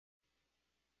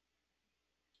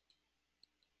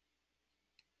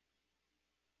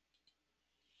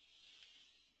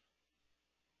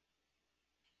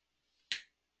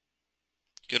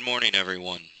Good morning,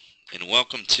 everyone, and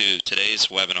welcome to today's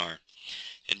webinar,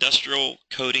 Industrial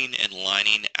Coating and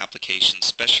Lining Application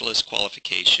Specialist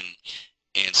Qualification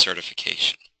and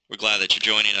Certification. We're glad that you're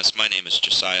joining us. My name is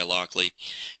Josiah Lockley,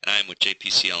 and I am with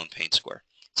JPCL and Paint Square.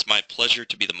 It's my pleasure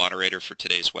to be the moderator for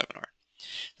today's webinar.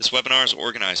 This webinar is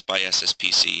organized by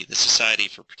SSPC, the Society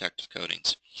for Protective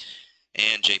Coatings,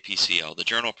 and JPCL, the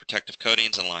Journal of Protective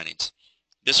Coatings and Linings.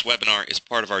 This webinar is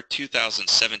part of our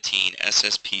 2017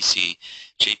 SSPC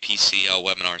JPCL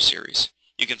webinar series.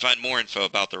 You can find more info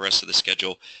about the rest of the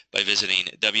schedule by visiting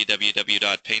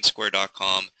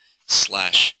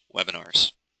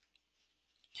www.paintsquare.com/webinars.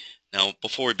 Now,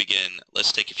 before we begin,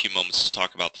 let's take a few moments to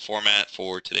talk about the format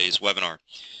for today's webinar.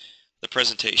 The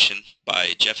presentation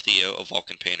by Jeff Theo of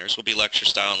Vulcan Painters will be lecture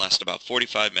style and last about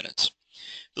 45 minutes.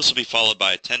 This will be followed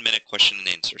by a 10-minute question and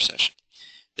answer session.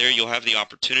 There you'll have the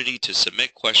opportunity to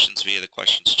submit questions via the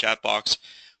questions chat box,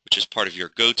 which is part of your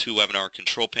GoToWebinar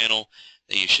control panel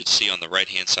that you should see on the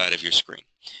right-hand side of your screen.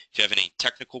 If you have any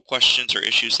technical questions or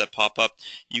issues that pop up,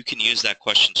 you can use that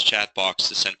questions chat box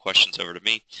to send questions over to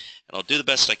me, and I'll do the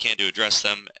best I can to address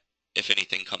them if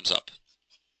anything comes up.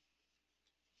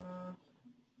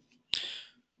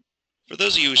 For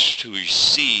those of you who wish to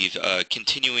receive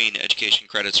continuing education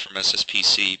credits from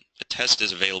SSPC, a test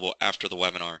is available after the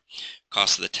webinar.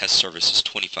 Cost of the test service is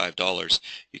 $25.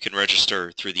 You can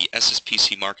register through the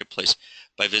SSPC Marketplace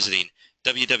by visiting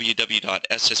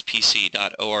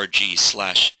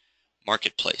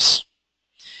www.sspc.org/marketplace.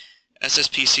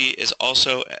 SSPC is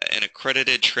also an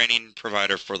accredited training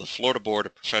provider for the Florida Board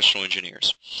of Professional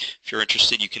Engineers. If you're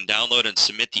interested, you can download and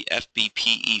submit the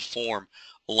FBPE form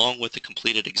along with the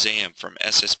completed exam from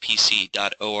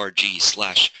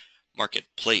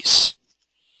sspc.org/marketplace.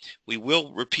 We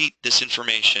will repeat this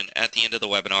information at the end of the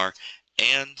webinar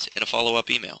and in a follow-up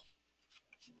email.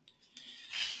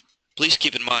 Please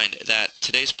keep in mind that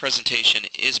today's presentation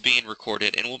is being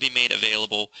recorded and will be made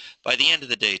available by the end of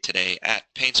the day today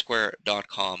at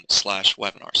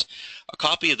paintsquare.com/webinars. A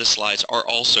copy of the slides are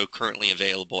also currently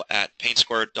available at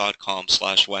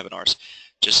paintsquare.com/webinars.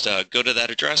 Just go to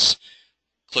that address,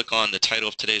 click on the title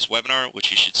of today's webinar, which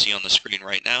you should see on the screen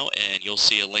right now, and you'll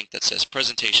see a link that says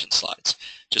presentation slides.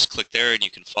 Just click there and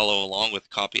you can follow along with a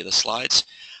copy of the slides.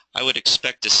 I would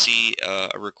expect to see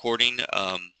a recording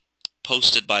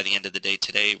posted by the end of the day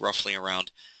today, roughly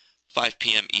around 5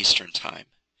 p.m. Eastern Time.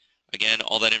 Again,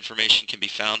 all that information can be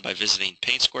found by visiting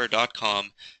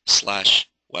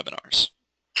paintsquare.com/webinars.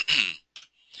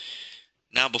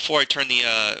 Now, before I turn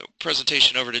the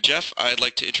presentation over to Jeff, I'd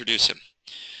like to introduce him.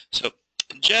 So,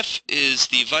 Jeff is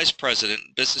the Vice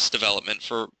President, Business Development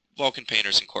for Vulcan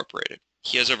Painters Incorporated.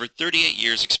 He has over 38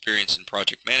 years experience in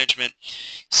project management,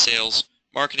 sales,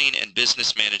 marketing, and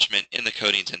business management in the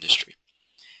coatings industry.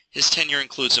 His tenure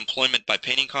includes employment by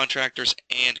painting contractors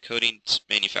and coatings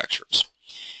manufacturers.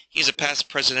 He is a past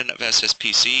president of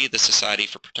SSPC, the Society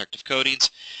for Protective Coatings,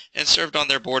 and served on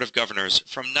their Board of Governors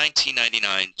from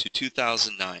 1999 to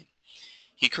 2009.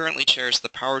 He currently chairs the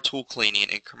Power Tool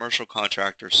Cleaning and Commercial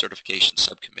Contractor Certification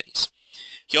Subcommittees.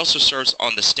 He also serves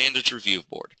on the Standards Review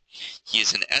Board. He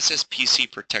is an SSPC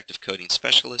Protective Coating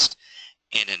Specialist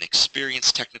and an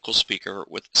experienced technical speaker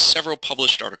with several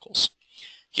published articles.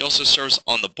 He also serves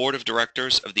on the Board of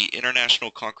Directors of the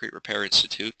International Concrete Repair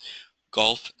Institute,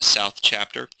 Gulf South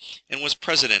Chapter, and was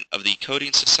president of the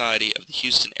Coating Society of the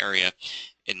Houston area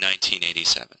in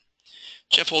 1987.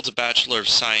 Jeff holds a Bachelor of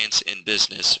Science in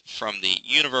Business from the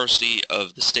University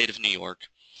of the State of New York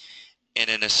and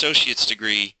an Associate's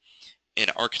degree in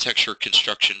Architecture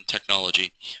Construction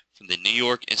Technology from the New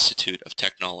York Institute of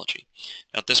Technology.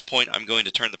 Now, at this point, I'm going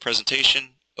to turn the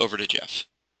presentation over to Jeff.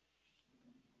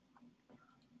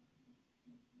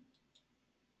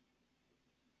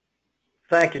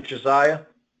 Thank you, Josiah.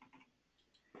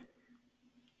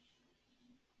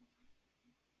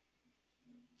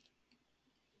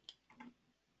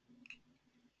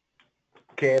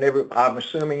 I'm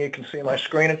assuming you can see my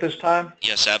screen at this time?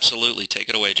 Yes, absolutely. Take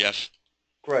it away, Jeff.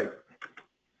 Great.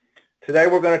 Today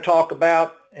we're going to talk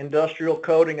about Industrial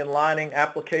Coating and Lining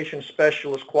Application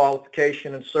Specialist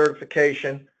Qualification and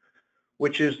Certification,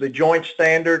 which is the joint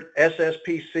standard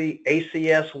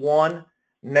SSPC-ACS 1,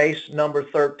 NACE number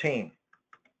 13.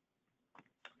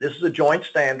 This is a joint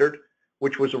standard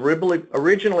which was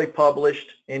originally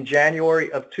published in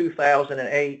January of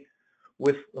 2008,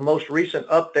 with the most recent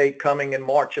update coming in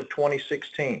March of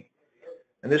 2016.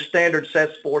 And this standard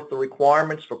sets forth the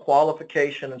requirements for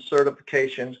qualification and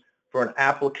certifications for an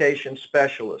application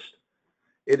specialist.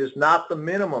 It is not the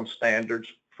minimum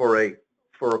standards for a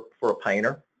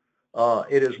painter.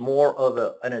 It is more of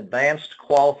an advanced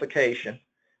qualification,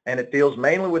 and it deals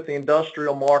mainly with the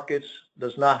industrial markets,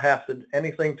 does not have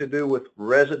anything to do with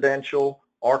residential,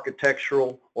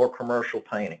 architectural, or commercial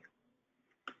painting.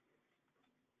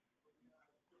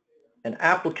 An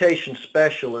application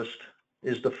specialist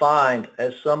is defined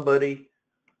as somebody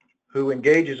who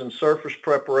engages in surface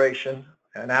preparation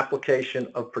and application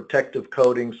of protective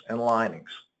coatings and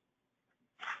linings.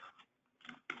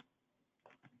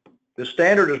 The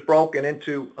standard is broken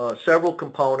into several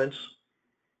components: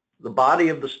 the body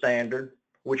of the standard,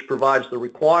 which provides the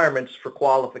requirements for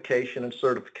qualification and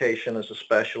certification as a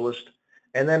specialist,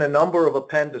 and then a number of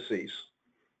appendices.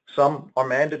 Some are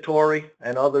mandatory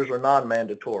and others are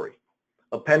non-mandatory.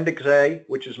 Appendix A,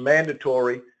 which is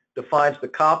mandatory, defines the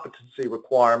competency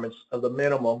requirements of the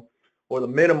minimum or the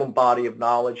minimum body of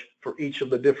knowledge for each of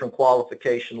the different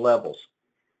qualification levels.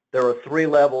 There are 3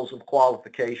 levels of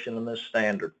qualification in this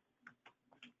standard.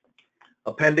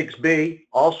 Appendix B,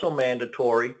 also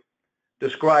mandatory,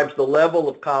 describes the level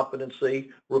of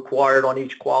competency required on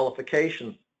each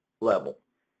qualification level.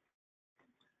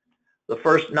 The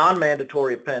first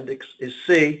non-mandatory appendix is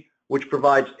C, which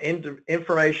provides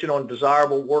information on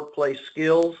desirable workplace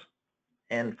skills.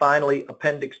 And finally,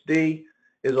 Appendix D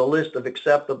is a list of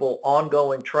acceptable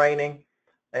ongoing training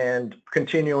and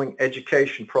continuing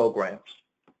education programs.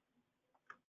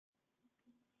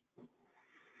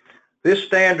 This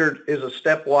standard is a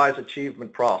stepwise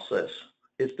achievement process.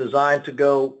 It's designed to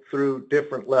go through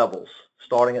different levels,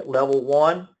 starting at level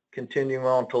 1, continuing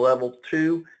on to level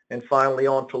 2, and finally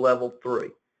on to level 3.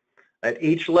 At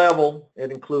each level,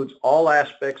 it includes all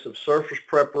aspects of surface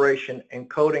preparation and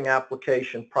coating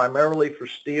application, primarily for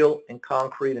steel and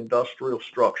concrete industrial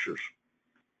structures.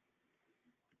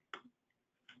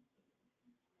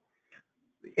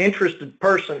 The interested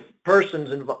persons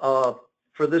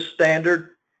for this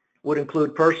standard would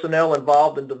include personnel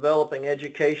involved in developing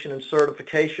education and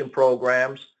certification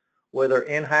programs, whether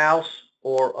in-house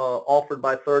or offered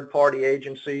by third-party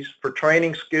agencies, for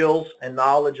training skills and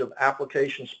knowledge of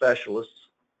application specialists,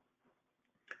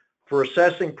 for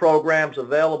assessing programs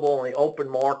available on the open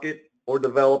market or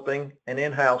developing an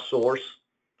in-house source,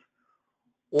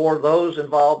 or those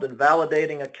involved in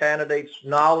validating a candidate's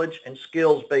knowledge and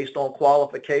skills based on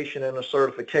qualification in a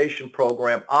certification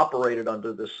program operated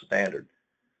under this standard,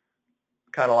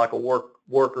 kind of like a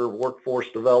workforce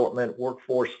development,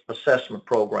 workforce assessment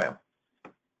program.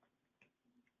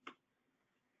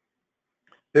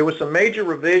 There were some major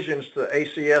revisions to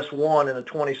ACS 1 in the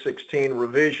 2016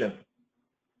 revision.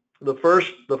 The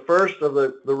first of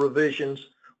the revisions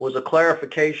was a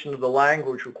clarification of the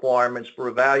language requirements for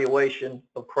evaluation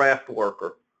of craft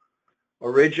worker.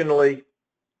 Originally,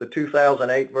 the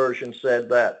 2008 version said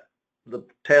that the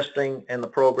testing and the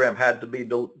program had to be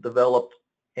developed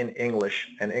in English,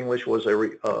 and English was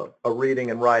a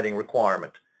reading and writing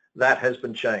requirement. That has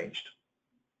been changed.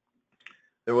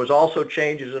 There was also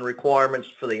changes in requirements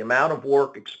for the amount of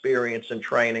work experience and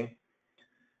training,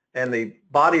 and the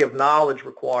body of knowledge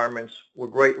requirements were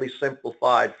greatly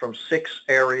simplified from 6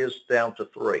 areas down to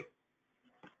 3.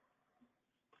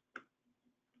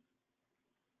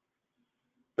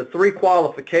 The 3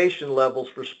 qualification levels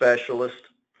for specialists: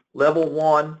 level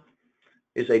 1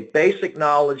 is a basic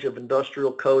knowledge of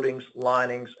industrial coatings,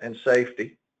 linings, and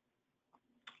safety.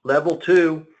 Level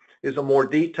 2 is a more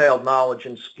detailed knowledge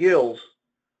and skills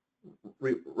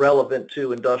relevant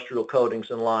to industrial coatings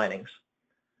and linings.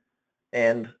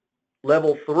 And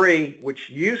level 3, which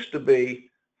used to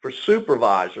be for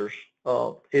supervisors,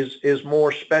 is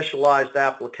more specialized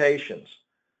applications.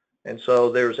 And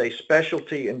so there's a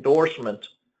specialty endorsement,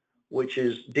 which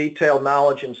is detailed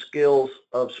knowledge and skills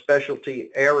of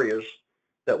specialty areas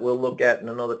that we'll look at in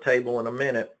another table in a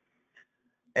minute.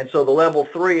 And so the level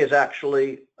 3 is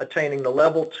actually attaining the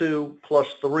level 2 plus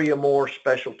 3 or more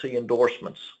specialty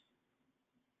endorsements.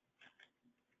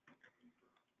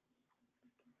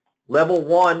 Level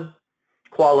 1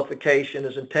 qualification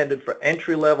is intended for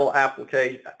entry-level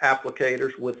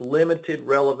applicators with limited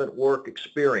relevant work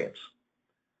experience.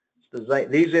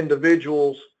 These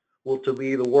individuals will to be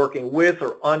either working with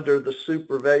or under the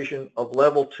supervision of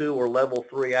level 2 or level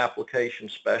 3 application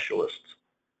specialists.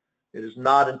 It is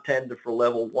not intended for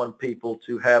level 1 people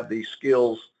to have the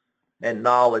skills and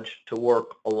knowledge to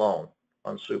work alone,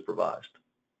 unsupervised.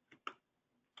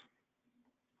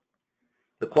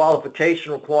 The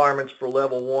qualification requirements for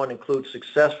level 1 include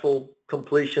successful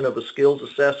completion of a skills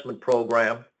assessment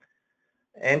program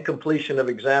and completion of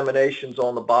examinations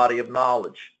on the body of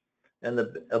knowledge, and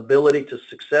the ability to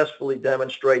successfully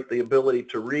demonstrate the ability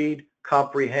to read,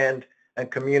 comprehend,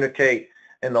 and communicate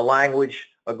in the language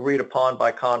agreed upon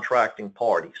by contracting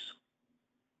parties.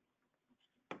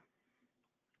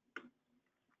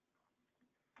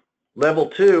 Level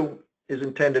 2 is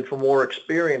intended for more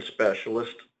experienced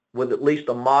specialists with at least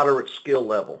a moderate skill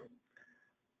level.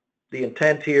 The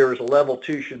intent here is a level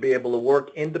 2 should be able to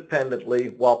work independently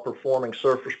while performing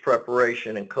surface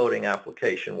preparation and coating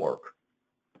application work.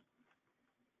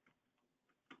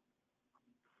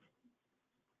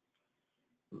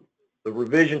 The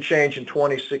revision change in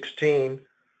 2016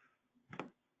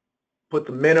 put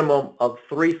the minimum of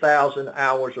 3,000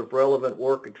 hours of relevant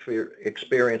work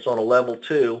experience on a level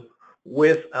 2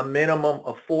 with a minimum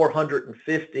of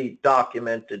 450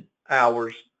 documented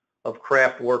hours of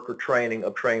craft worker training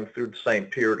obtained through the same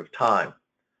period of time,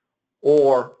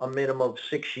 or a minimum of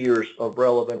 6 years of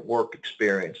relevant work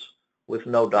experience with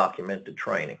no documented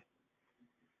training.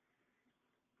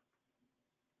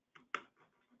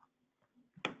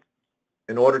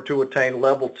 In order to attain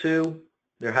level 2,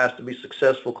 there has to be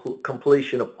successful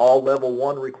completion of all level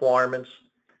 1 requirements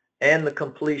and the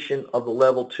completion of the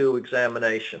level 2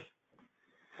 examination.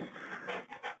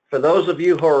 For those of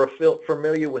you who are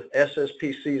familiar with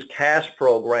SSPC's CAS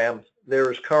program, there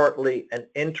is currently an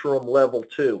interim level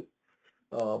 2.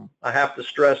 I have to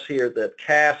stress here that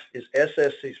CAS is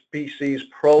SSPC's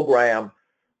program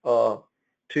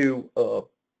to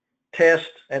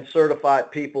test and certify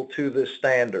people to this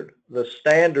standard. The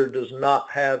standard does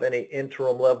not have any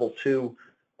interim level 2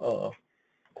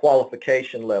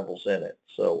 qualification levels in it.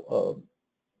 So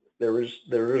there is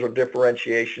a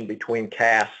differentiation between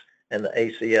CAS and the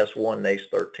ACS 1 NACE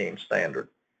 13 standard.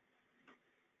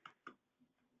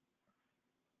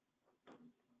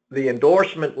 The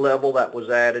endorsement level that was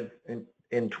added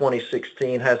in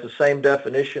 2016 has the same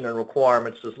definition and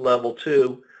requirements as level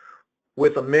 2,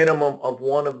 with a minimum of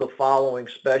one of the following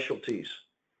specialties: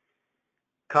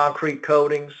 concrete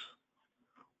coatings,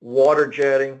 water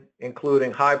jetting,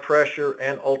 including high pressure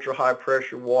and ultra high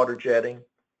pressure water jetting,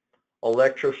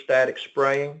 electrostatic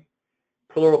spraying,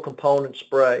 plural component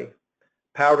spray,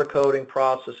 powder coating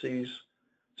processes,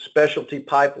 specialty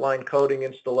pipeline coating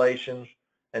installations,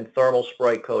 and thermal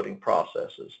spray coating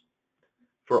processes.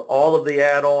 For all of the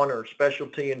add-on or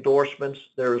specialty endorsements,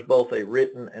 there is both a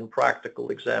written and practical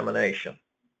examination.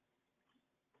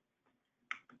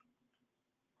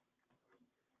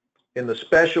 In the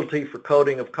specialty for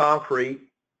coating of concrete,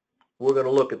 we're going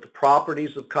to look at the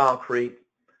properties of concrete,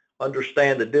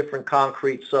 understand the different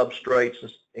concrete substrates,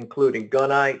 including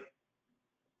gunite,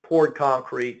 poured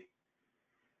concrete,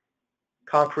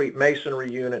 concrete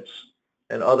masonry units,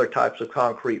 and other types of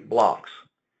concrete blocks.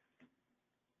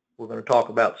 We're going to talk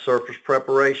about surface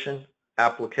preparation,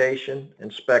 application,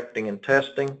 inspecting and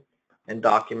testing, and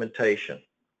documentation.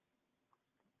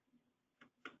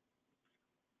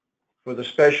 For the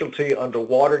specialty under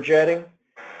water jetting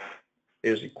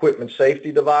is equipment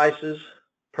safety devices,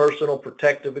 personal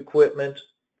protective equipment,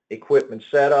 equipment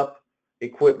setup,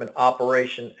 equipment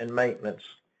operation and maintenance,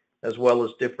 as well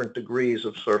as different degrees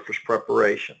of surface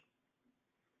preparation.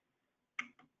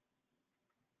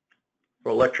 For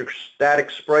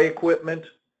electrostatic spray equipment,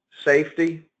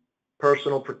 safety,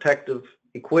 personal protective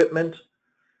equipment,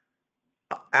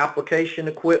 application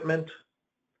equipment,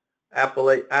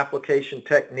 application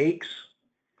techniques,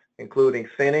 including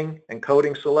thinning and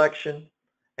coating selection,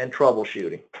 and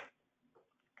troubleshooting.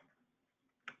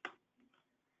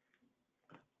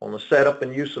 On the setup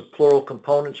and use of plural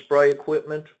component spray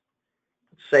equipment,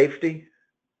 safety,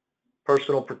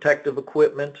 personal protective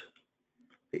equipment,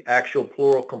 the actual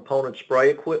plural component spray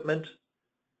equipment,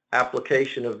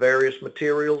 application of various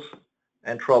materials,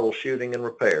 and troubleshooting and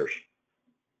repairs.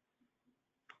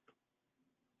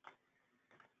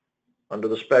 Under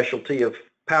the specialty of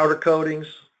powder coatings,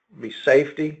 be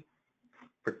safety,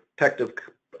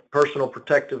 personal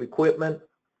protective equipment,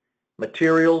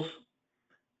 materials,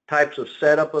 types of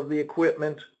setup of the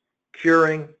equipment,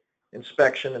 curing,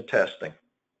 inspection, and testing.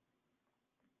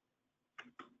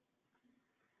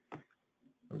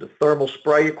 Under thermal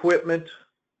spray equipment,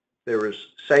 there is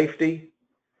safety,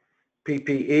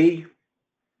 PPE,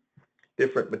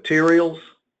 different materials,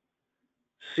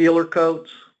 sealer coats,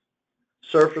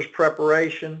 surface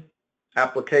preparation,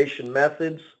 application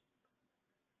methods,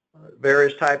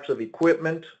 various types of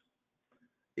equipment,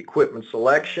 equipment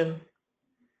selection,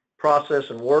 process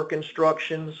and work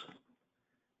instructions,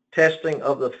 testing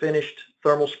of the finished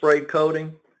thermal spray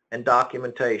coating, and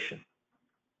documentation.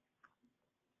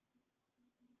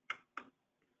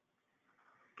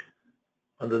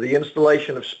 Under the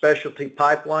installation of specialty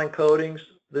pipeline coatings,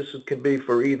 this can be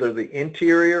for either the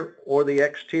interior or the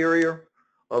exterior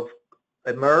of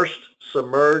immersed,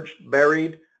 submerged,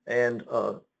 buried, and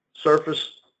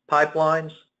surface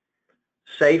pipelines,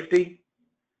 safety,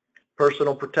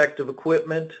 personal protective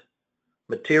equipment,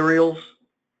 materials,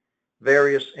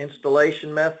 various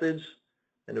installation methods,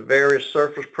 and the various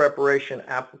surface preparation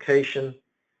application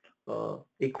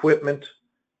equipment,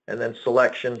 and then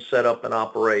selection, setup, and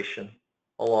operation,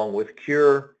 along with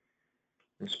cure,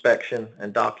 inspection,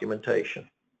 and documentation.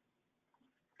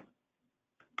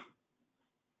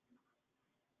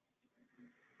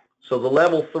 So the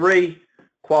level 3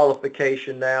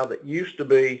 qualification now that used to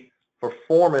be for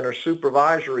foreman or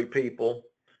supervisory people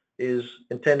is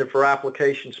intended for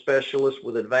application specialists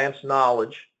with advanced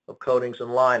knowledge of coatings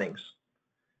and linings.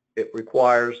 It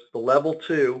requires the level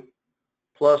 2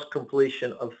 plus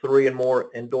completion of 3 and more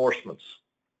endorsements.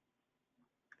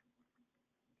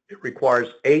 It requires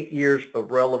 8 years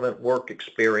of relevant work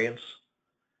experience,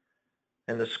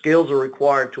 and the skills are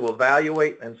required to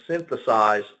evaluate and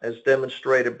synthesize as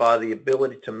demonstrated by the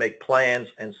ability to make plans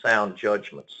and sound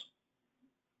judgments.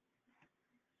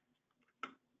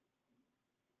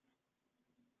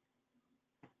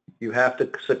 You have to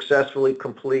successfully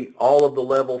complete all of the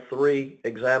level 3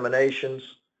 examinations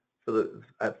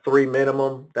at 3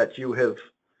 minimum that you have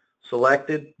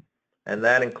selected, and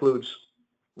that includes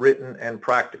written and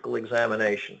practical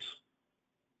examinations.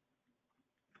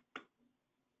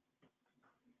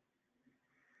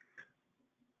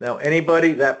 Now,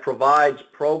 anybody that provides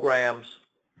programs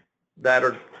that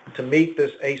are to meet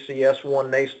this ACS 1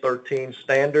 NACE 13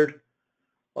 standard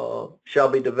shall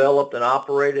be developed and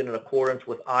operated in accordance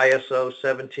with ISO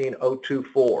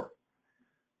 17024.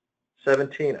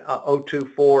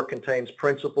 17024 contains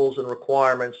principles and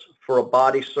requirements for a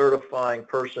body certifying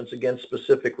persons against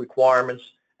specific requirements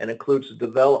and includes the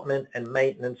development and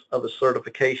maintenance of a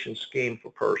certification scheme for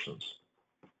persons.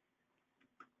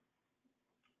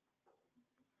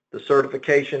 The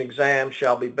certification exam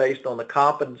shall be based on the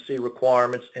competency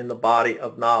requirements in the body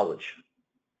of knowledge.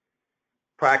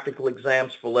 Practical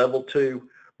exams for level 2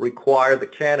 require the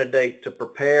candidate to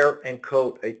prepare and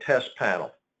coat a test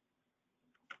panel.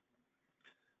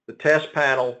 The test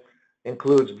panel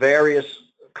includes various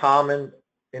common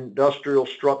industrial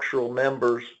structural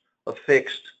members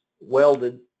affixed,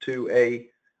 welded to a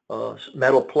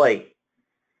metal plate.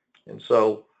 And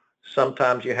so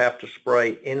sometimes you have to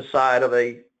spray inside of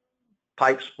a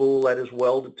pipe spool that is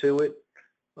welded to it,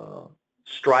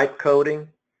 stripe coating,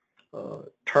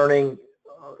 turning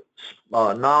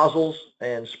nozzles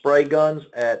and spray guns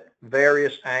at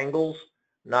various angles,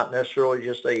 not necessarily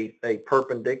just a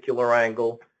perpendicular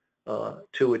angle,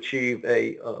 to achieve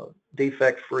a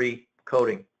defect-free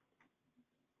coating.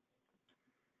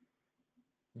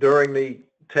 During the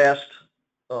test,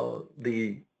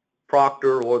 the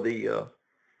proctor or the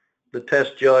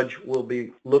test judge will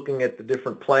be looking at the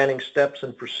different planning steps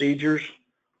and procedures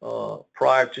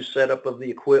prior to setup of the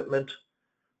equipment.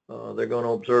 They're going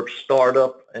to observe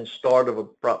startup and start of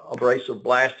abrasive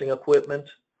blasting equipment,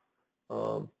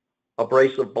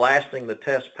 abrasive blasting the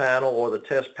test panel or the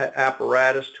test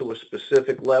apparatus to a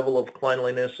specific level of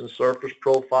cleanliness and surface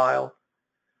profile,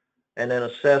 and then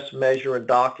assess, measure, and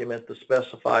document the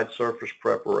specified surface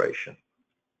preparation.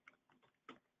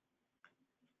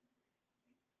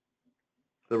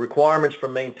 The requirements for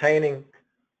maintaining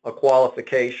a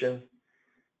qualification: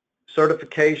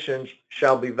 certifications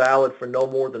shall be valid for no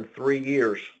more than 3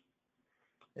 years.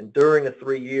 And during the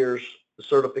 3 years, the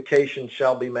certification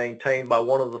shall be maintained by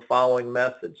one of the following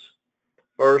methods.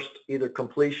 First, either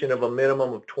completion of a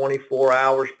minimum of 24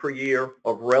 hours per year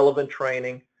of relevant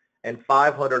training and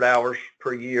 500 hours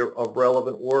per year of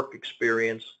relevant work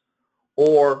experience,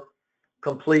 or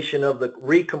recompletion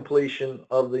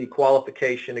of the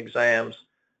qualification exams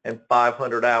and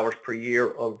 500 hours per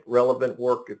year of relevant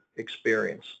work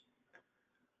experience.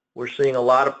 We're seeing a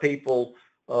lot of people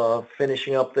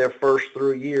finishing up their first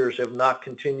 3 years have not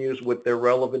continued with their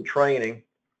relevant training,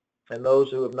 and those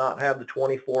who have not had the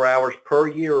 24 hours per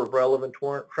year of relevant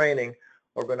training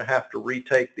are going to have to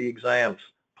retake the exams,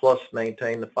 plus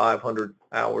maintain the 500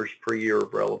 hours per year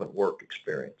of relevant work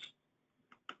experience.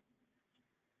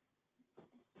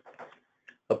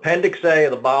 Appendix A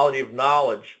of the Body of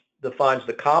Knowledge defines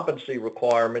the competency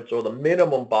requirements or the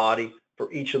minimum body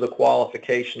for each of the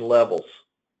qualification levels.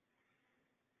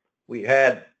 We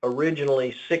had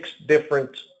originally 6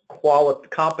 different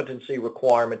competency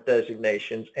requirement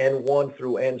designations, N1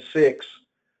 through N6,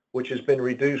 which has been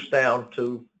reduced down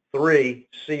to 3,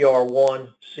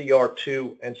 CR1,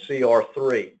 CR2, and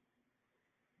CR3.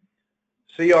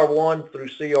 CR1 through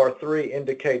CR3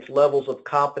 indicates levels of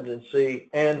competency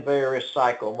and various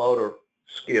psychomotor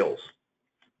skills.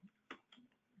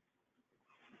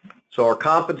 So our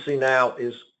competency now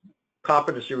is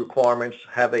competency requirements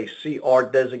have a CR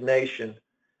designation,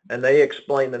 and they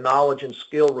explain the knowledge and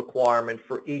skill requirement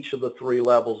for each of the 3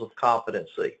 levels of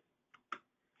competency.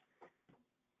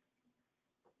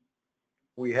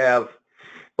 We have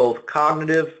both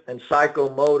cognitive and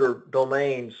psychomotor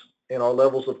domains in our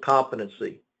levels of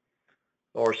competency.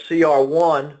 Or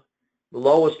CR1, the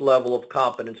lowest level of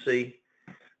competency,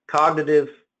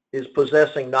 cognitive is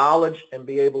possessing knowledge and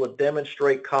be able to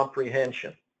demonstrate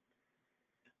comprehension.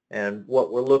 And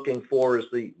what we're looking for is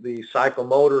the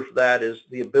psychomotor for that is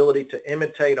the ability to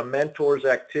imitate a mentor's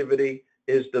activity,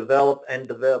 is developing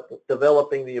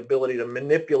the ability to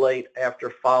manipulate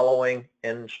after following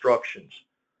instructions.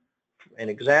 An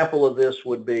example of this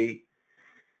would be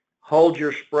hold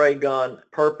your spray gun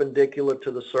perpendicular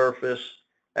to the surface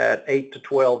at 8 to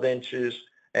 12 inches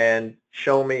and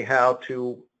show me how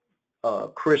to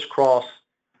crisscross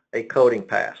a coating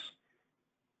pass.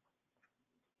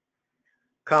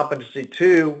 Competency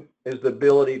 2 is the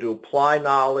ability to apply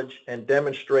knowledge and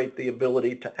demonstrate the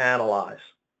ability to analyze.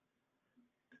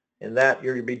 In that,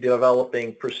 you'll be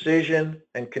developing precision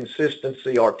and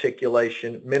consistency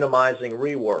articulation, minimizing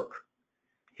rework.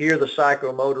 Here, the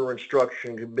psychomotor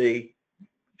instruction could be,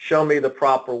 show me the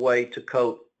proper way to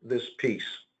coat this piece.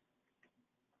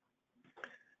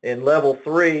 In level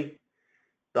 3,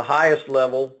 the highest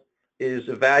level is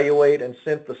evaluate and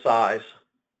synthesize.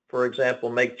 For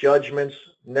example, make judgments,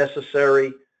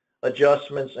 necessary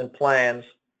adjustments and plans,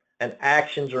 and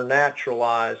actions are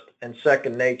naturalized and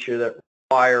second nature that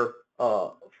require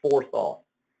forethought.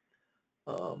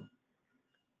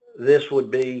 This would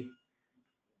be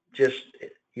just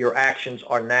your actions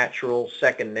are natural,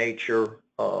 second nature,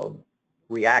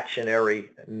 reactionary,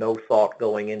 no thought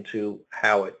going into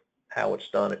how it's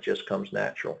done. It just comes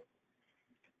natural.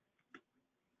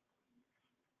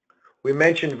 We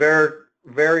mentioned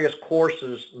various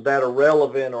courses that are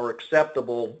relevant or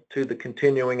acceptable to the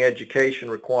continuing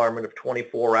education requirement of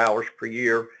 24 hours per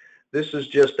year. This is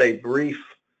just a brief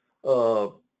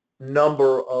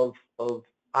number of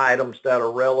items that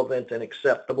are relevant and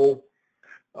acceptable.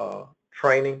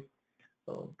 Training,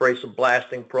 abrasive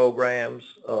blasting programs,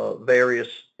 various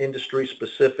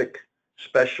industry-specific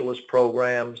specialist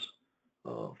programs,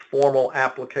 formal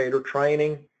applicator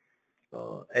training,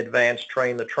 advanced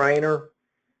train the trainer,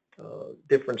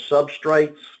 different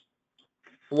substrates,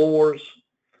 floors,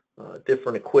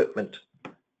 different equipment.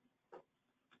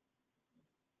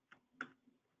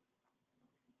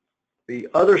 The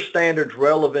other standards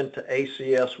relevant to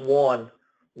ACS 1,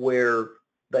 where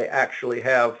they actually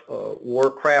have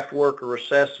craft worker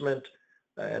assessment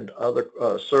and other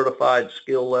certified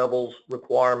skill levels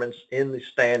requirements in the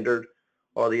standard,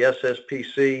 are the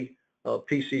SSPC,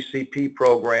 PCCP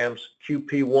programs,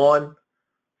 QP1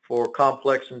 for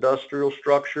complex industrial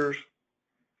structures,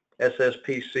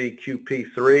 SSPC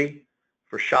QP3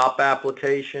 for shop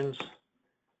applications,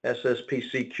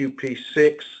 SSPC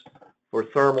QP6 for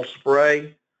thermal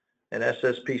spray, and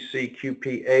SSPC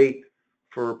QP8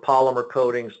 for polymer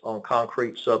coatings on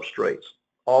concrete substrates.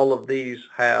 All of these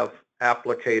have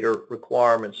applicator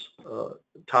requirements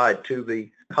tied to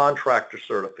the contractor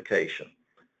certification.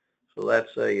 So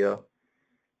that's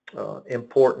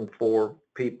important for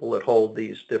people that hold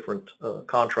these different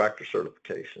contractor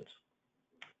certifications.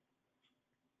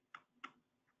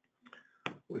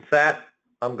 With that,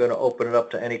 I'm going to open it up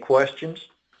to any questions.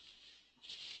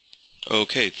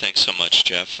 Okay, thanks so much,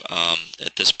 Jeff.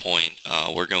 At this point,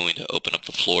 we're going to open up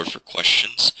the floor for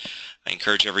questions. I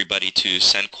encourage everybody to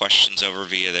send questions over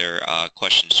via their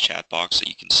questions chat box that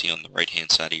you can see on the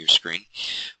right-hand side of your screen.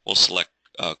 We'll select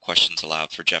questions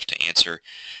aloud for Jeff to answer.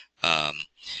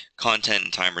 Content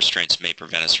and time restraints may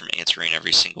prevent us from answering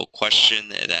every single question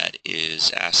that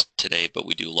is asked today, but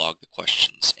we do log the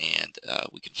questions and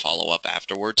we can follow up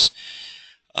afterwards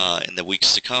in the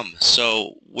weeks to come.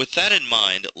 So with that in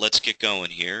mind, let's get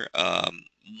going here.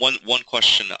 One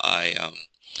question I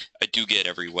do get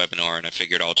every webinar, and I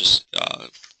figured I'll just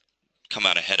come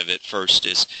out ahead of it first,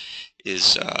 is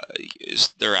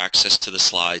there access to the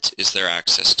slides? Is there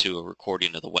access to a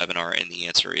recording of the webinar? And the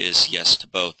answer is yes to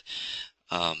both.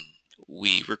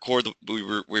 We record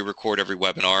every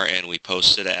webinar and we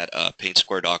post it at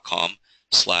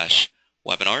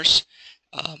paintsquare.com/webinars.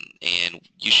 And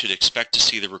you should expect to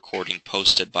see the recording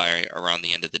posted by around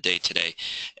the end of the day today.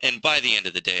 And by the end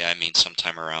of the day, I mean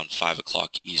sometime around 5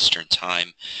 o'clock Eastern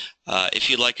Time. If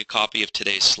you'd like a copy of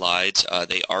today's slides,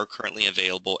 they are currently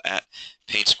available at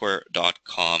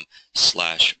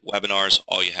paintsquare.com/webinars.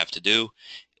 All you have to do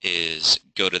is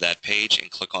go to that page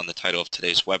and click on the title of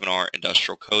today's webinar,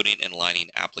 Industrial Coating and Lining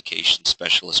Application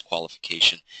Specialist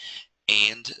Qualification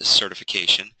and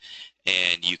Certification,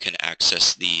 and you can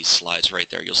access the slides right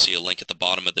there. You'll see a link at the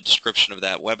bottom of the description of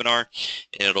that webinar,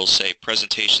 and it'll say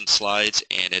presentation slides,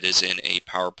 and it is in a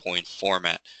PowerPoint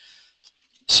format.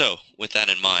 So with that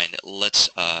in mind, let's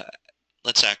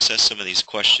let's access some of these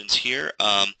questions here.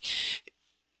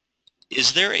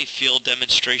 Is there a field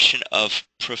demonstration of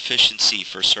proficiency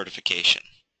for certification?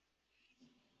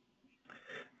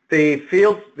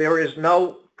 There is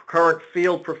no current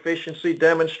field proficiency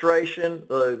demonstration.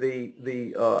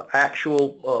 The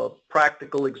actual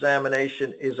practical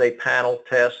examination is a panel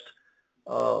test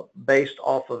based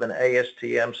off of an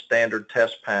ASTM standard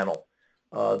test panel.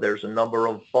 There's a number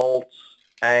of bolts,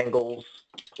 angles,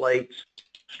 plates,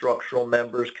 structural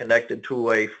members connected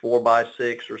to a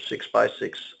 4x6 or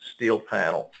 6x6 steel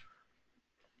panel.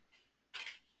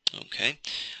 Okay.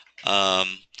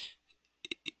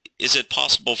 Is it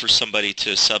possible for somebody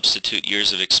to substitute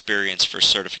years of experience for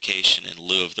certification in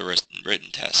lieu of the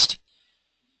written test?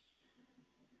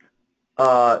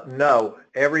 No.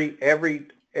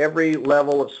 Every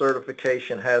level of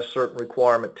certification has certain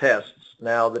requirement tests.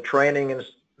 Now, the training in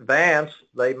advance,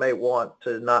 they may want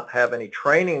to not have any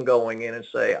training going in and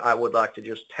say, I would like to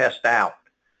just test out.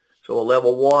 So a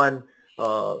level 1,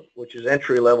 which is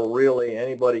entry level, really,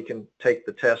 anybody can take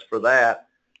the test for that.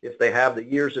 If they have the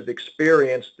years of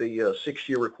experience, the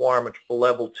 6-year requirement for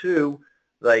level 2,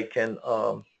 they can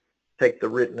take the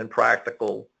written and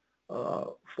practical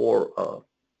for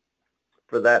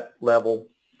that level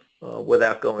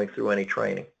without going through any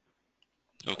training.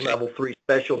 Okay. Level 3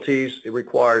 specialties, it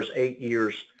requires 8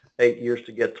 years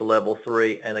to get to level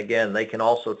 3, and again, they can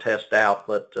also test out,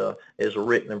 but is a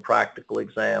written and practical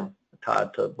exam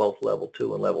tied to both level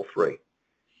 2 and level 3.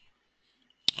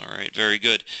 All right, very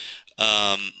good.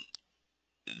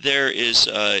 There is,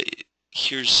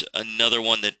 here's another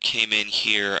one that came in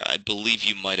here. I believe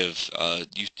you might have,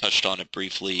 you touched on it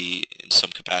briefly in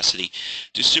some capacity.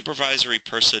 Do supervisory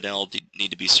personnel need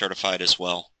to be certified as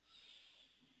well?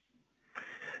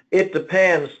 It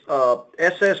depends.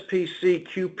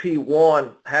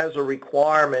 SSPC-QP1 has a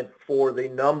requirement for the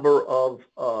number of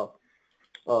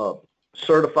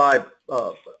certified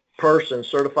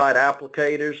certified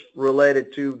applicators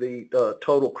related to the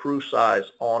total crew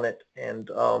size on it,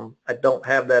 and I don't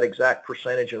have that exact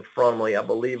percentage in front of me. I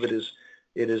believe it is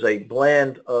a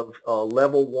blend of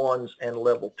level 1s and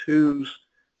level 2s.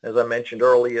 As I mentioned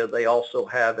earlier, they also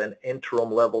have an interim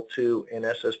level 2 in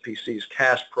SSPC's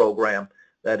CAS program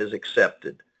that is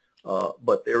accepted,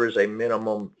 but there is a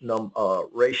minimum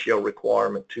ratio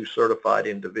requirement to certified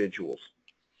individuals.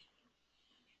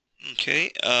 Okay.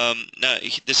 Now,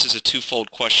 this is a twofold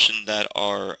question that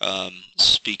our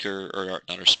speaker, or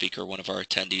not our speaker, one of our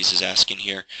attendees is asking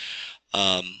here.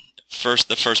 First,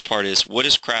 the first part is, what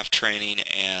is craft training?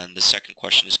 And the second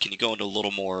question is, can you go into a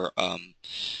little more,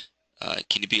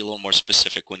 can you be a little more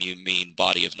specific when you mean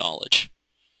body of knowledge?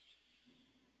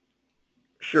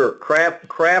 Sure.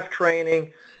 Craft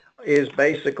training is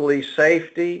basically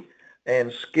safety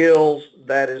and skills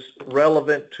that is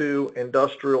relevant to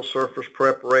industrial surface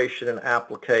preparation and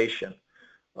application.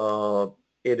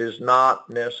 It is not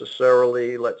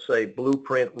necessarily, let's say,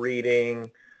 blueprint reading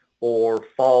or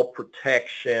fall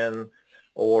protection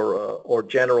or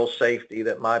general safety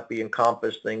that might be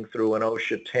encompassing through an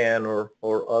OSHA 10 or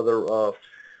other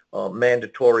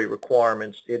mandatory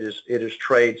requirements. It is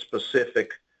trade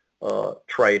specific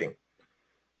trading,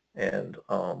 and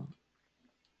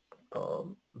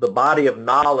the body of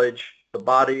knowledge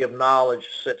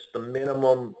sets the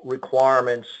minimum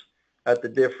requirements at the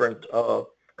different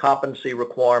competency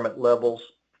requirement levels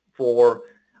for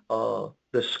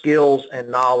the skills and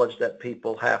knowledge that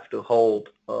people have to hold.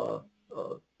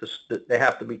 They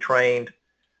have to be trained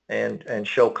and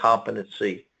show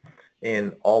competency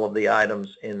in all of the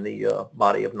items in the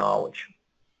body of knowledge.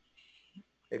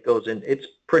 It goes in, it's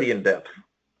pretty in-depth.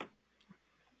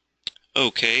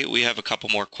 Okay, we have a couple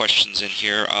more questions in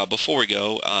here. Before we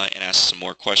go and ask some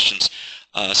more questions,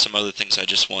 some other things I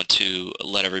just want to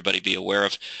let everybody be aware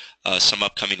of. Some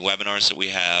upcoming webinars that we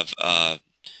have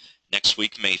next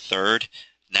week, May 3rd,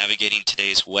 Navigating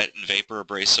Today's Wet and Vapor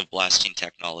Abrasive Blasting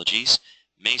Technologies.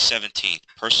 May 17th,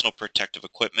 Personal Protective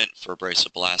Equipment for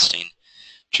Abrasive Blasting.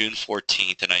 June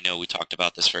 14th, and I know we talked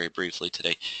about this very briefly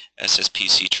today,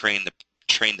 SSPC Train the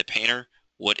Painter.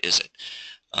 What is it?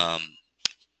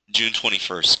 June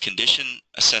 21st, Condition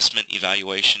Assessment,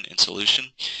 Evaluation, and Solution.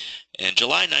 And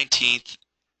July 19th,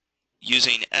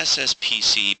 Using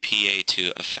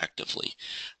SSPC-PA2 Effectively.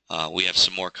 We have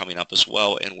some more coming up as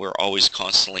well, and we're always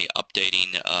constantly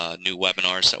updating new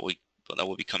webinars that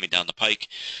will be coming down the pike.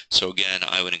 So again,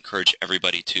 I would encourage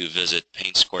everybody to visit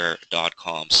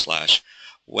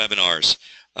painsquare.com/webinars.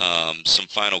 Some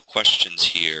final questions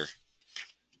here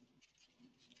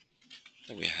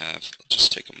that we have.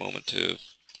 Just take a moment to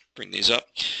bring these up.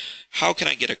 How can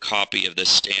I get a copy of the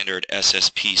standard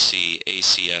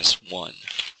SSPC-ACS 1?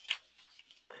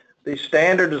 The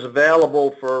standard is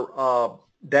available for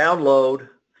download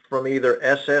from either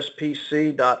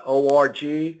sspc.org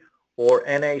or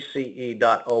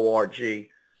nace.org.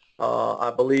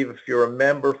 I believe if you're a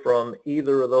member from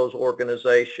either of those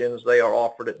organizations, they are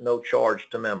offered at no charge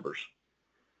to members.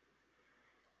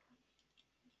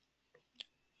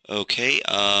 Okay,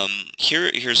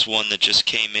 here's one that just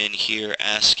came in here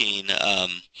asking,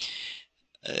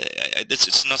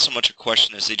 it's not so much a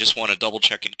question as they just want to double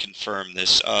check and confirm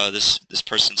this. This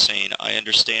person saying, I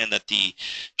understand that the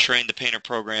Train the Painter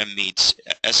program meets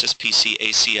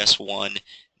SSPC-ACS 1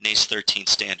 NACE 13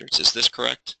 standards. Is this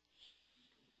correct?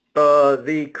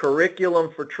 The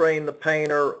curriculum for Train the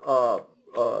Painter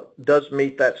does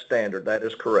meet that standard. That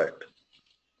is correct.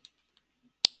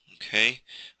 Okay.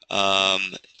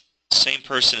 Same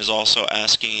person is also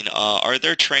asking, are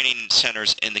there training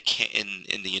centers in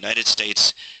the United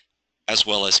States as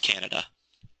well as Canada?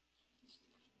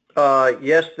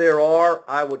 Yes, there are.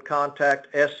 I would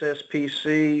contact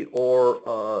SSPC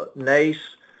or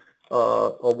NACE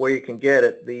or where you can get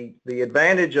it. The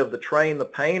advantage of the Train the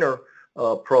Painter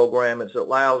program is it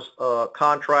allows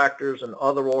contractors and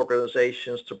other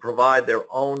organizations to provide their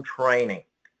own training.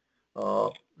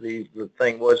 The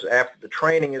thing was, after the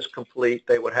training is complete,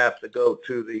 they would have to go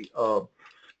to the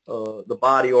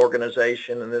body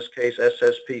organization, in this case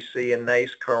SSPC and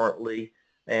NACE currently,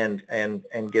 and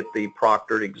get the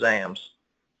proctored exams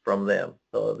from them.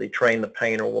 The Train the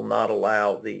Painter will not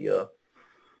allow the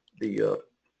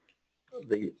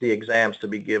exams to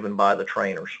be given by the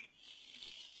trainers.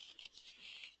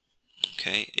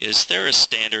 Okay. Is there a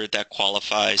standard that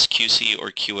qualifies QC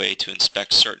or QA to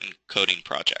inspect certain coding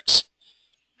projects?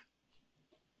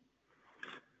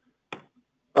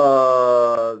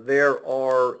 There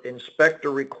are inspector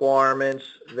requirements.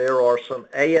 There are some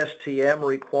ASTM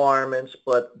requirements,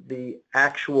 but the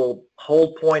actual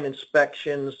whole point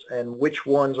inspections and which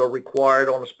ones are required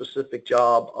on a specific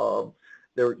job,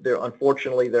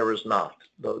 unfortunately there is not.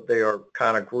 They are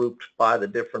kind of grouped by the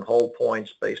different whole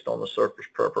points based on the surface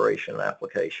preparation and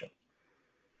application.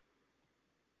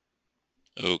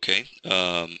 Okay.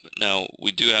 Now,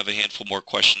 we do have a handful more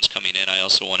questions coming in. I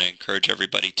also want to encourage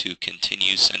everybody to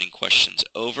continue sending questions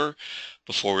over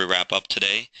before we wrap up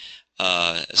today.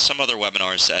 Some other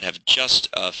webinars that have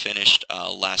just finished.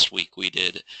 Last week we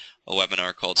did a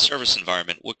webinar called Service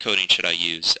Environment, What Coding Should I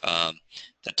Use?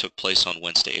 That took place on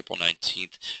Wednesday, April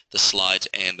 19th. The slides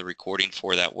and the recording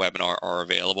for that webinar are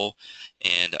available.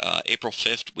 And April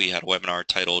 5th, we had a webinar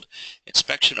titled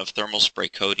Inspection of Thermal Spray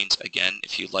Coatings. Again,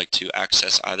 if you'd like to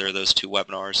access either of those two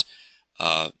webinars,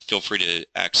 feel free to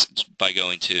access by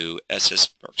going to I'm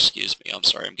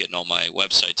sorry, I'm getting all my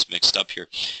websites mixed up here.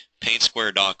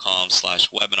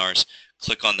 Painsquare.com/webinars.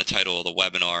 Click on the title of the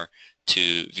webinar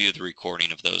to view the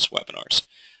recording of those webinars.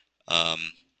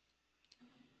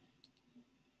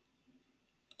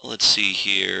 Let's see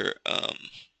here.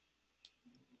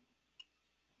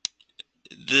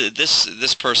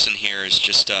 This person here is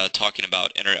just talking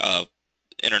about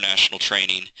international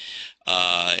training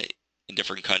in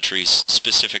different countries,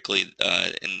 specifically,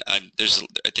 and I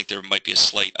think there might be a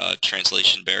slight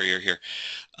translation barrier here.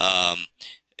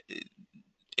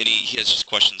 And he has just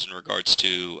questions in regards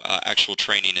to actual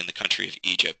training in the country of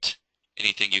Egypt.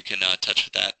 Anything you can touch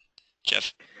with that,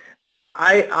 Jeff?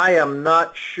 I am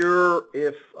not sure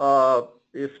if the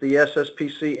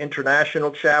SSPC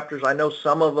international chapters, I know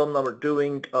some of them are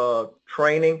doing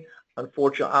training.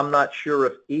 Unfortunately, I'm not sure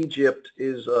if Egypt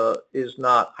is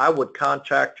not. I would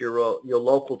contact your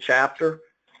local chapter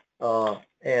or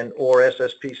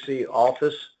SSPC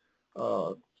office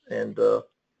and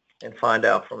find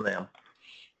out from them.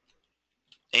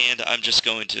 And I'm just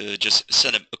going to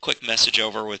send a quick message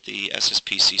over with the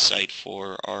SSPC site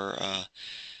for our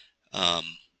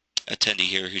attendee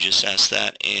here who just asked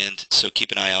that, and so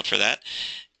keep an eye out for that.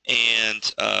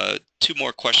 And two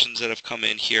more questions that have come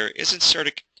in here. Isn't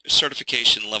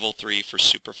certification level 3 for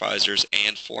supervisors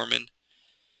and foremen?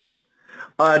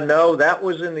 No, that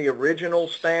was in the original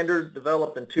standard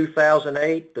developed in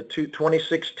 2008. The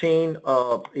 2016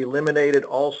 eliminated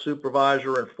all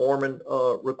supervisor and foreman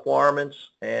requirements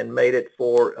and made it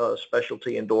for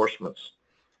specialty endorsements.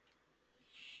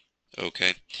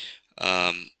 Okay.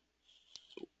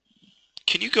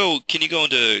 Can you go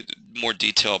into more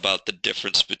detail about the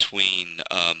difference between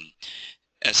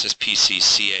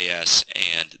SSPC-CAS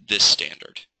and this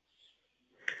standard?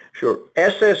 Sure.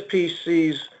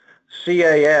 SSPC's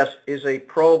CAS is a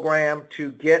program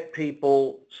to get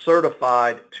people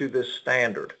certified to this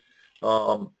standard.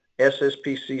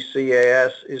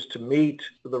 SSPC-CAS is to meet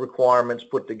the requirements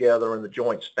put together in the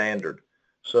joint standard.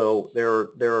 So there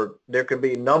can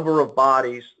be a number of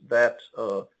bodies that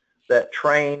that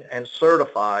train and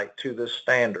certify to this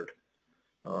standard.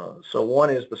 So one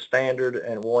is the standard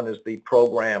and one is the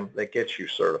program that gets you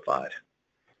certified.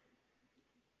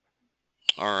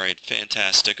 All right,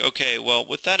 fantastic. Okay, well,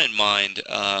 with that in mind,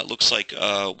 looks like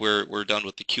we're done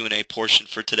with the Q&A portion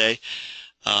for today.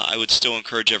 I would still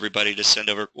encourage everybody to send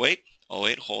over. Wait,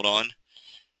 hold on.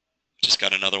 Just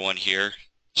got another one here.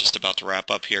 Just about to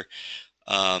wrap up here.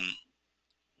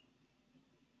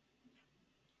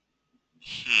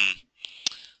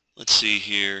 Let's see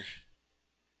here.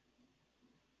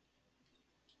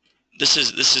 This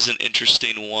is an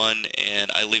interesting one,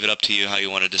 and I leave it up to you how you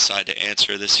want to decide to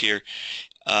answer this here.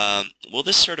 Will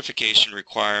this certification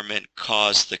requirement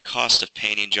cause the cost of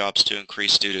painting jobs to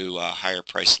increase due to higher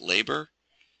priced labor?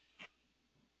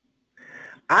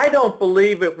 I don't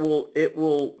believe it will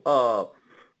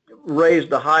raise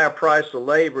the higher price of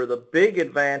labor. The big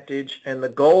advantage and the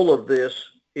goal of this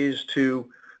is to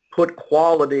put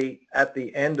quality at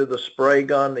the end of the spray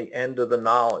gun, the end of the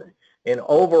knowledge. In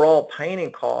overall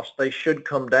painting costs, they should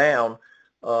come down.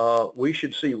 We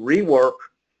should see rework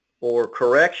or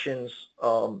corrections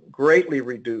greatly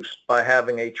reduced by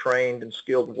having a trained and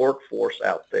skilled workforce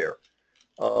out there.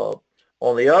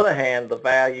 On the other hand, the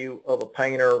value of a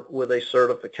painter with a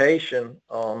certification,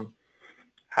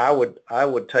 I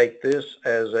would take this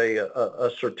as a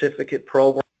certificate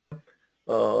program.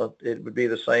 It would be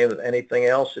the same as anything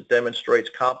else. It demonstrates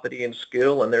competence and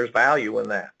skill, and there's value in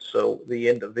that. So the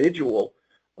individual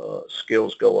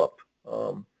skills go up.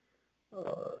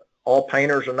 All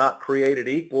painters are not created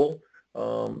equal.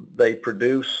 They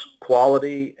produce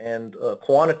quality and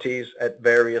quantities at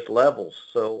various levels.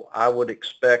 So I would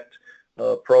expect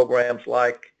programs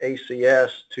like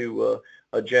ACS to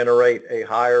generate a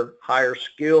higher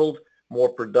skilled, more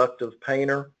productive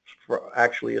painter, for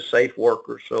actually a safe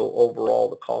worker. So overall,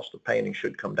 the cost of painting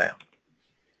should come down.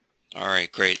 All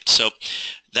right, great. So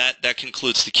that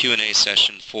concludes the Q&A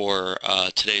session for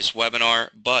today's webinar.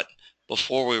 But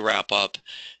before we wrap up,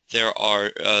 there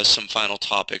are some final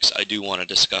topics I do want to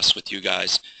discuss with you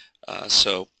guys.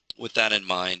 So with that in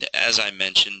mind, as I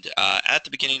mentioned at the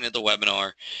beginning of the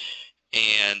webinar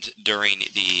and during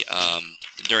the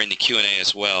Q&A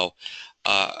as well,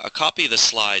 a copy of the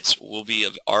slides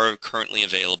are currently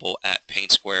available at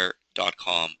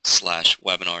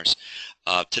paintsquare.com/webinars.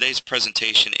 Today's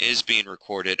presentation is being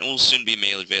recorded and will soon be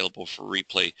made available for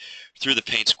replay through the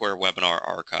Paint Square webinar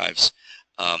archives.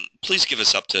 Please give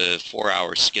us up to 4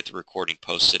 hours to get the recording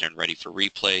posted and ready for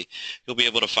replay. You'll be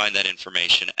able to find that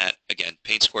information at, again,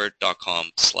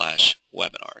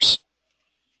 paintsquare.com/webinars.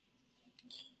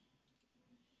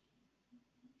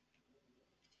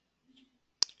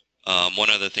 One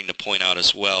other thing to point out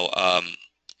as well,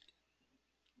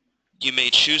 you may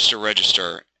choose to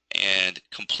register and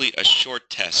complete a short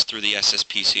test through the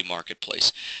SSPC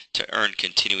marketplace to earn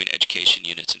continuing education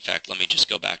units. In fact, let me just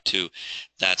go back to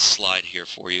that slide here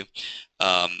for you.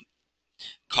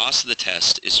 Cost of the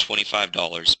test is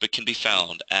 $25, but can be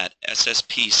found at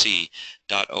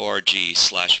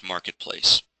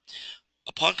sspc.org/marketplace.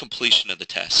 Upon completion of the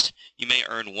test, you may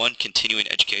earn 1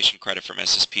 continuing education credit from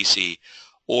SSPC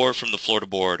or from the Florida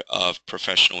Board of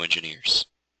Professional Engineers.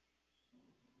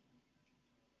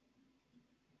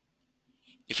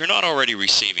 If you're not already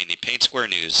receiving the Paint Square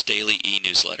News daily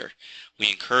e-newsletter, we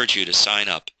encourage you to sign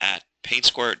up at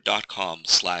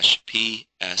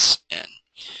paintsquare.com/PSN.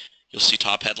 You'll see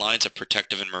top headlines of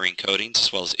protective and marine coatings,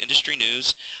 as well as industry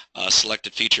news,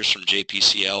 selected features from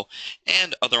JPCL,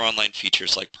 and other online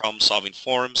features like problem-solving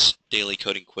forums, daily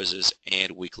coating quizzes,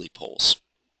 and weekly polls.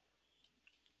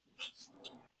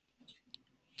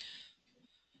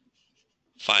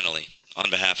 Finally, on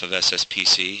behalf of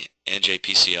SSPC and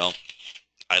JPCL,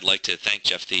 I'd like to thank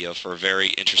Jeff Theo for a very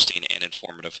interesting and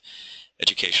informative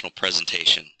educational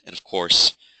presentation. And of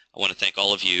course, I want to thank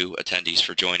all of you attendees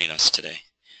for joining us today.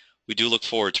 We do look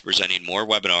forward to presenting more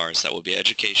webinars that will be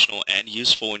educational and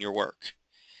useful in your work.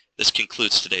 This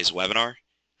concludes today's webinar.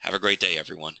 Have a great day,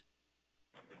 everyone.